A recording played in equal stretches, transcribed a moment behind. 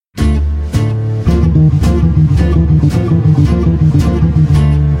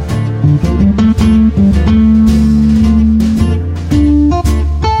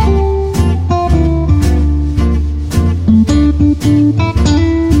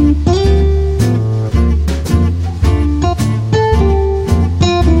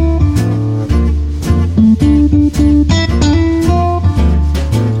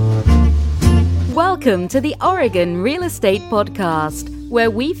to the Oregon Real Estate Podcast,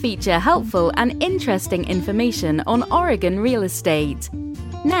 where we feature helpful and interesting information on Oregon real estate.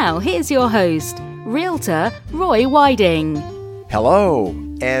 Now, here's your host, Realtor Roy Whiting. Hello,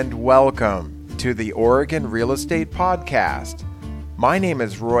 and welcome to the Oregon Real Estate Podcast. My name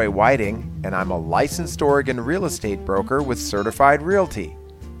is Roy Whiting, and I'm a licensed Oregon real estate broker with Certified Realty.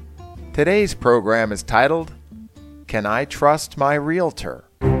 Today's program is titled, Can I Trust My Realtor?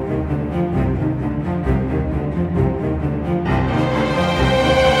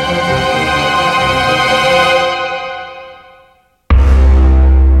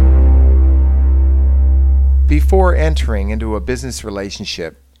 Before entering into a business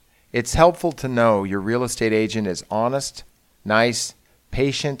relationship, it's helpful to know your real estate agent is honest, nice,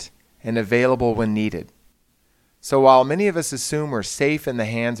 patient, and available when needed. So while many of us assume we're safe in the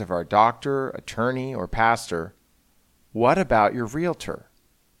hands of our doctor, attorney, or pastor, what about your realtor?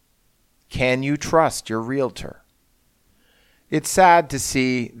 Can you trust your realtor? It's sad to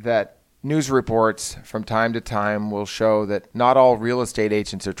see that news reports from time to time will show that not all real estate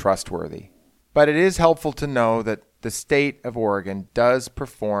agents are trustworthy. But it is helpful to know that the state of Oregon does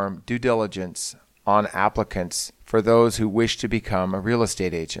perform due diligence on applicants for those who wish to become a real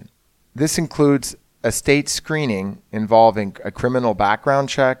estate agent. This includes a state screening involving a criminal background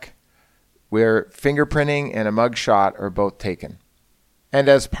check, where fingerprinting and a mugshot are both taken. And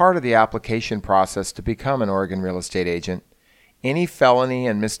as part of the application process to become an Oregon real estate agent, any felony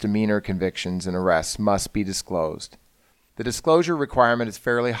and misdemeanor convictions and arrests must be disclosed. The disclosure requirement is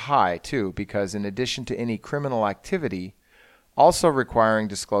fairly high, too, because in addition to any criminal activity, also requiring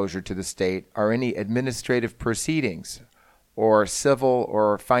disclosure to the state are any administrative proceedings or civil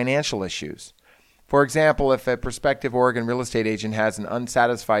or financial issues. For example, if a prospective Oregon real estate agent has an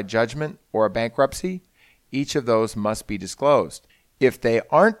unsatisfied judgment or a bankruptcy, each of those must be disclosed. If they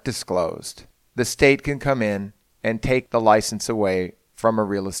aren't disclosed, the state can come in and take the license away from a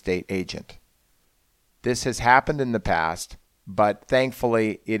real estate agent. This has happened in the past, but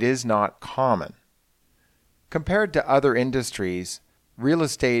thankfully it is not common. Compared to other industries, real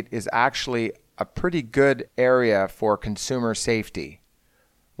estate is actually a pretty good area for consumer safety.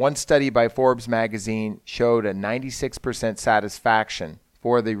 One study by Forbes magazine showed a 96% satisfaction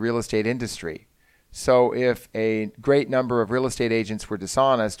for the real estate industry. So if a great number of real estate agents were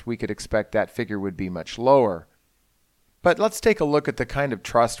dishonest, we could expect that figure would be much lower. But let's take a look at the kind of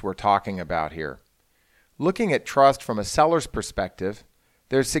trust we're talking about here. Looking at trust from a seller's perspective,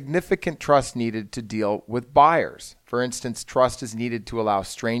 there's significant trust needed to deal with buyers. For instance, trust is needed to allow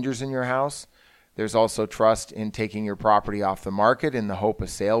strangers in your house. There's also trust in taking your property off the market in the hope a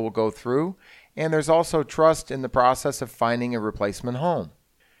sale will go through. And there's also trust in the process of finding a replacement home.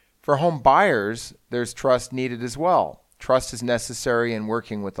 For home buyers, there's trust needed as well. Trust is necessary in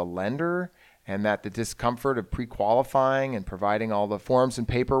working with a lender, and that the discomfort of pre-qualifying and providing all the forms and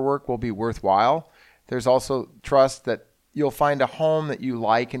paperwork will be worthwhile. There's also trust that you'll find a home that you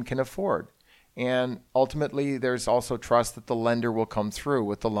like and can afford. And ultimately, there's also trust that the lender will come through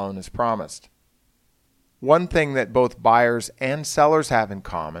with the loan as promised. One thing that both buyers and sellers have in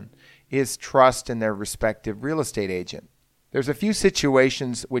common is trust in their respective real estate agent. There's a few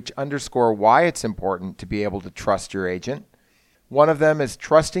situations which underscore why it's important to be able to trust your agent. One of them is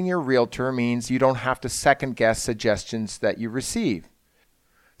trusting your realtor means you don't have to second-guess suggestions that you receive.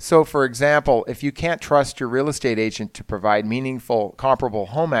 So, for example, if you can't trust your real estate agent to provide meaningful, comparable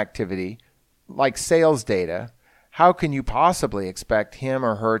home activity, like sales data, how can you possibly expect him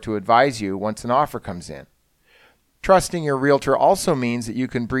or her to advise you once an offer comes in? Trusting your realtor also means that you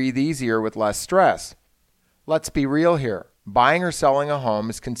can breathe easier with less stress. Let's be real here. Buying or selling a home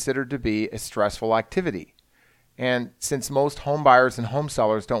is considered to be a stressful activity. And since most home buyers and home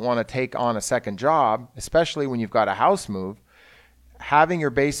sellers don't want to take on a second job, especially when you've got a house move, having your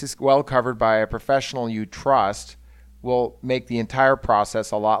bases well covered by a professional you trust will make the entire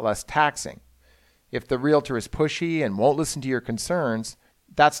process a lot less taxing. If the realtor is pushy and won't listen to your concerns,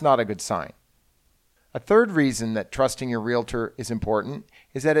 that's not a good sign. A third reason that trusting your realtor is important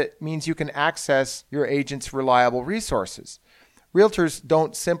is that it means you can access your agent's reliable resources. Realtors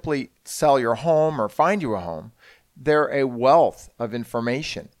don't simply sell your home or find you a home. They're a wealth of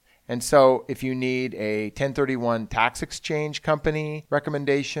information. And so if you need a 1031 tax exchange company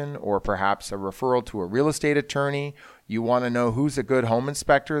recommendation or perhaps a referral to a real estate attorney, you want to know who's a good home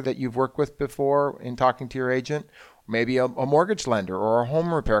inspector that you've worked with before in talking to your agent, maybe a mortgage lender or a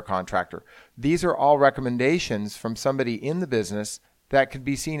home repair contractor. These are all recommendations from somebody in the business that could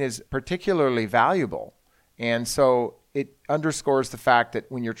be seen as particularly valuable. And so it underscores the fact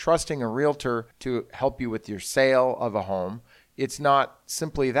that when you're trusting a realtor to help you with your sale of a home, it's not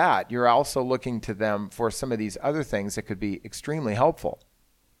simply that. You're also looking to them for some of these other things that could be extremely helpful.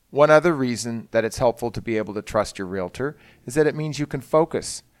 One other reason that it's helpful to be able to trust your realtor is that it means you can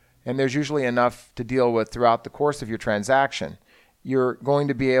focus, and there's usually enough to deal with throughout the course of your transaction. You're going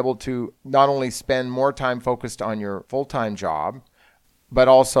to be able to not only spend more time focused on your full-time job, but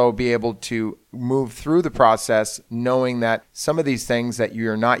also be able to move through the process knowing that some of these things that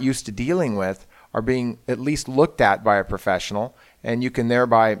you're not used to dealing with are being at least looked at by a professional, and you can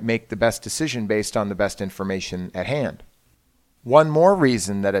thereby make the best decision based on the best information at hand. One more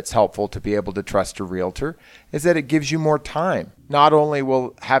reason that it's helpful to be able to trust a realtor is that it gives you more time. Not only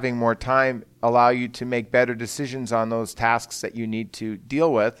will having more time allow you to make better decisions on those tasks that you need to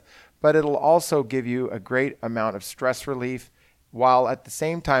deal with, but it'll also give you a great amount of stress relief, while at the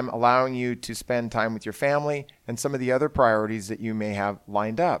same time allowing you to spend time with your family and some of the other priorities that you may have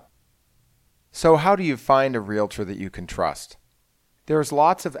lined up. So how do you find a realtor that you can trust? There's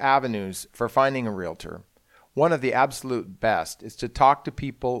lots of avenues for finding a realtor. One of the absolute best is to talk to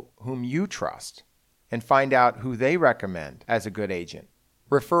people whom you trust and find out who they recommend as a good agent.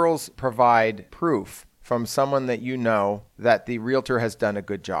 Referrals provide proof from someone that you know that the realtor has done a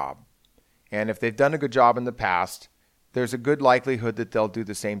good job. And if they've done a good job in the past, there's a good likelihood that they'll do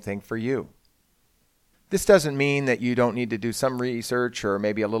the same thing for you. This doesn't mean that you don't need to do some research or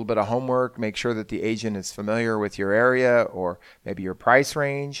maybe a little bit of homework, make sure that the agent is familiar with your area or maybe your price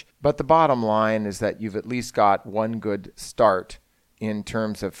range. But the bottom line is that you've at least got one good start in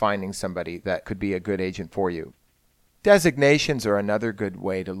terms of finding somebody that could be a good agent for you. Designations are another good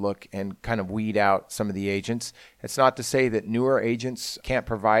way to look and kind of weed out some of the agents. It's not to say that newer agents can't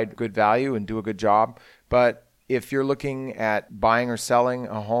provide good value and do a good job, but if you're looking at buying or selling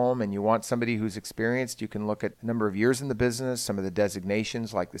a home and you want somebody who's experienced, you can look at a number of years in the business. Some of the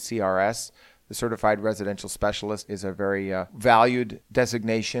designations like the CRS, the Certified Residential Specialist, is a very valued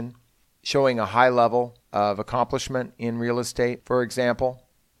designation, showing a high level of accomplishment in real estate, for example.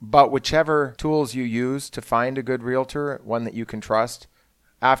 But whichever tools you use to find a good realtor, one that you can trust,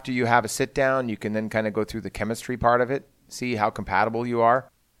 after you have a sit down, you can then kind of go through the chemistry part of it, see how compatible you are.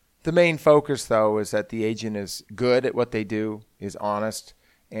 The main focus, though, is that the agent is good at what they do, is honest,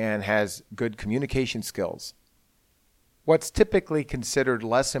 and has good communication skills. What's typically considered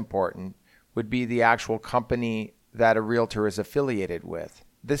less important would be the actual company that a realtor is affiliated with.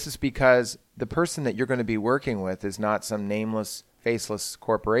 This is because the person that you're going to be working with is not some nameless, faceless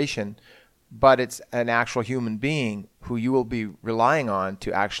corporation, but it's an actual human being who you will be relying on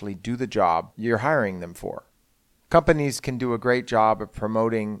to actually do the job you're hiring them for. Companies can do a great job of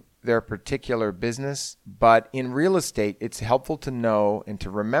promoting their particular business, but in real estate, it's helpful to know and to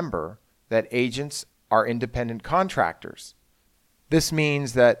remember that agents are independent contractors. This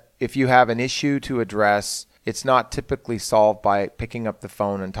means that if you have an issue to address, it's not typically solved by picking up the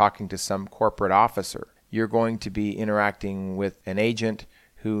phone and talking to some corporate officer. You're going to be interacting with an agent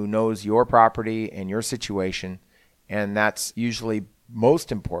who knows your property and your situation, and that's usually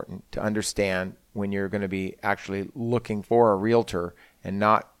most important to understand when you're going to be actually looking for a realtor and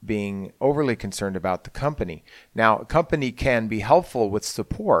not being overly concerned about the company. Now, a company can be helpful with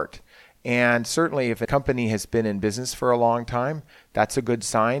support, and certainly if a company has been in business for a long time, that's a good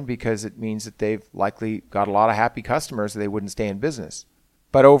sign because it means that they've likely got a lot of happy customers or they wouldn't stay in business.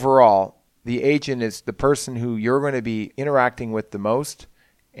 But overall, the agent is the person who you're going to be interacting with the most,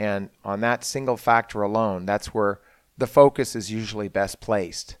 and on that single factor alone, that's where the focus is usually best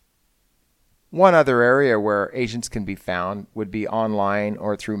placed. One other area where agents can be found would be online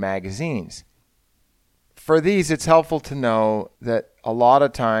or through magazines. For these, it's helpful to know that a lot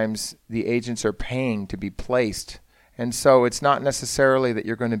of times the agents are paying to be placed. And so it's not necessarily that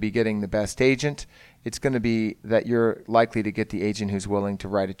you're going to be getting the best agent. It's going to be that you're likely to get the agent who's willing to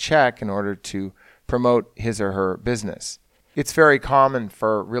write a check in order to promote his or her business. It's very common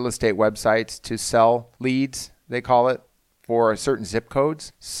for real estate websites to sell leads, they call it, for certain zip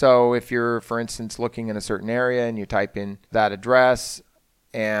codes. So if you're, for instance, looking in a certain area and you type in that address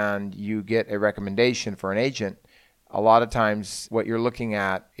and you get a recommendation for an agent, a lot of times what you're looking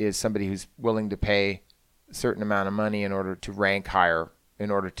at is somebody who's willing to pay a certain amount of money in order to rank higher,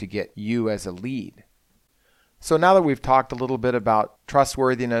 in order to get you as a lead. So now that we've talked a little bit about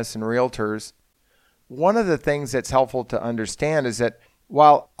trustworthiness and realtors, one of the things that's helpful to understand is that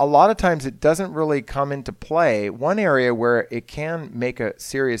while a lot of times it doesn't really come into play, one area where it can make a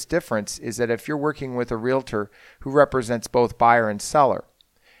serious difference is that if you're working with a realtor who represents both buyer and seller.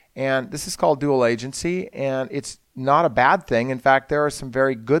 And this is called dual agency, and it's not a bad thing. In fact, there are some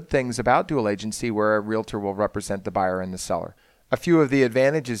very good things about dual agency where a realtor will represent the buyer and the seller. A few of the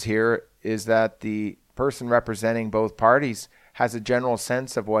advantages here is that the person representing both parties has a general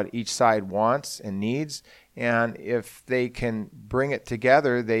sense of what each side wants and needs. And if they can bring it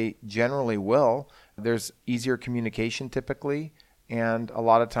together, they generally will. There's easier communication typically, and a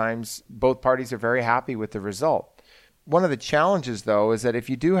lot of times both parties are very happy with the result. One of the challenges, though, is that if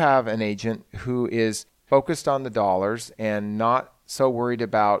you do have an agent who is focused on the dollars and not so worried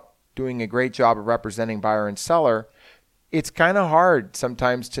about doing a great job of representing buyer and seller, it's kind of hard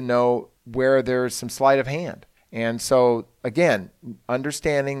sometimes to know where there's some sleight of hand. And so, again,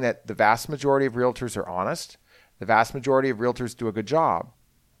 understanding that the vast majority of realtors are honest, the vast majority of realtors do a good job.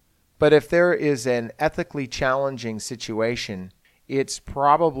 But if there is an ethically challenging situation, it's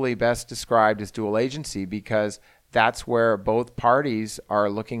probably best described as dual agency, because that's where both parties are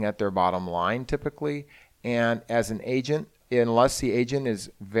looking at their bottom line typically. And as an agent, unless the agent is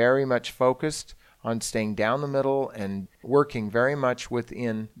very much focused on staying down the middle and working very much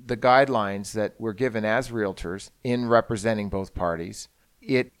within the guidelines that we're given as realtors in representing both parties,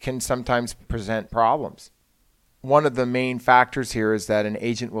 it can sometimes present problems. One of the main factors here is that an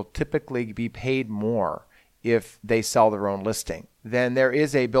agent will typically be paid more if they sell their own listing. Then there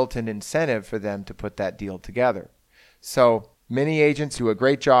is a built-in incentive for them to put that deal together. So many agents do a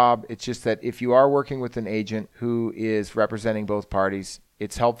great job. It's just that if you are working with an agent who is representing both parties,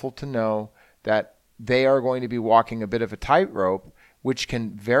 it's helpful to know that they are going to be walking a bit of a tightrope, which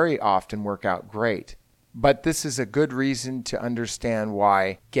can very often work out great. But this is a good reason to understand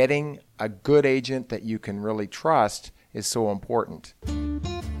why getting a good agent that you can really trust is so important.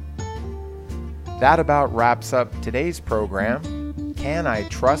 That about wraps up today's program, Can I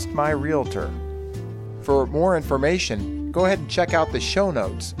Trust My Realtor? For more information, go ahead and check out the show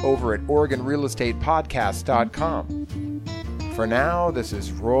notes over at OregonRealEstatePodcast.com. For now, this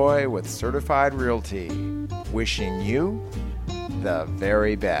is Roy with Certified Realty, wishing you the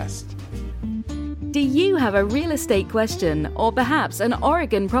very best. Do you have a real estate question or perhaps an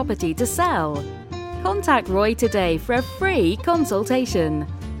Oregon property to sell? Contact Roy today for a free consultation.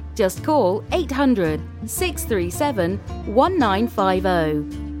 Just call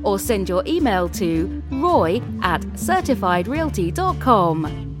 800-637-1950 or send your email to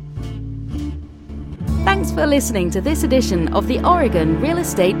roy@certifiedrealty.com. Thanks for listening to this edition of the Oregon Real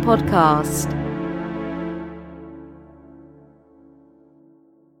Estate Podcast.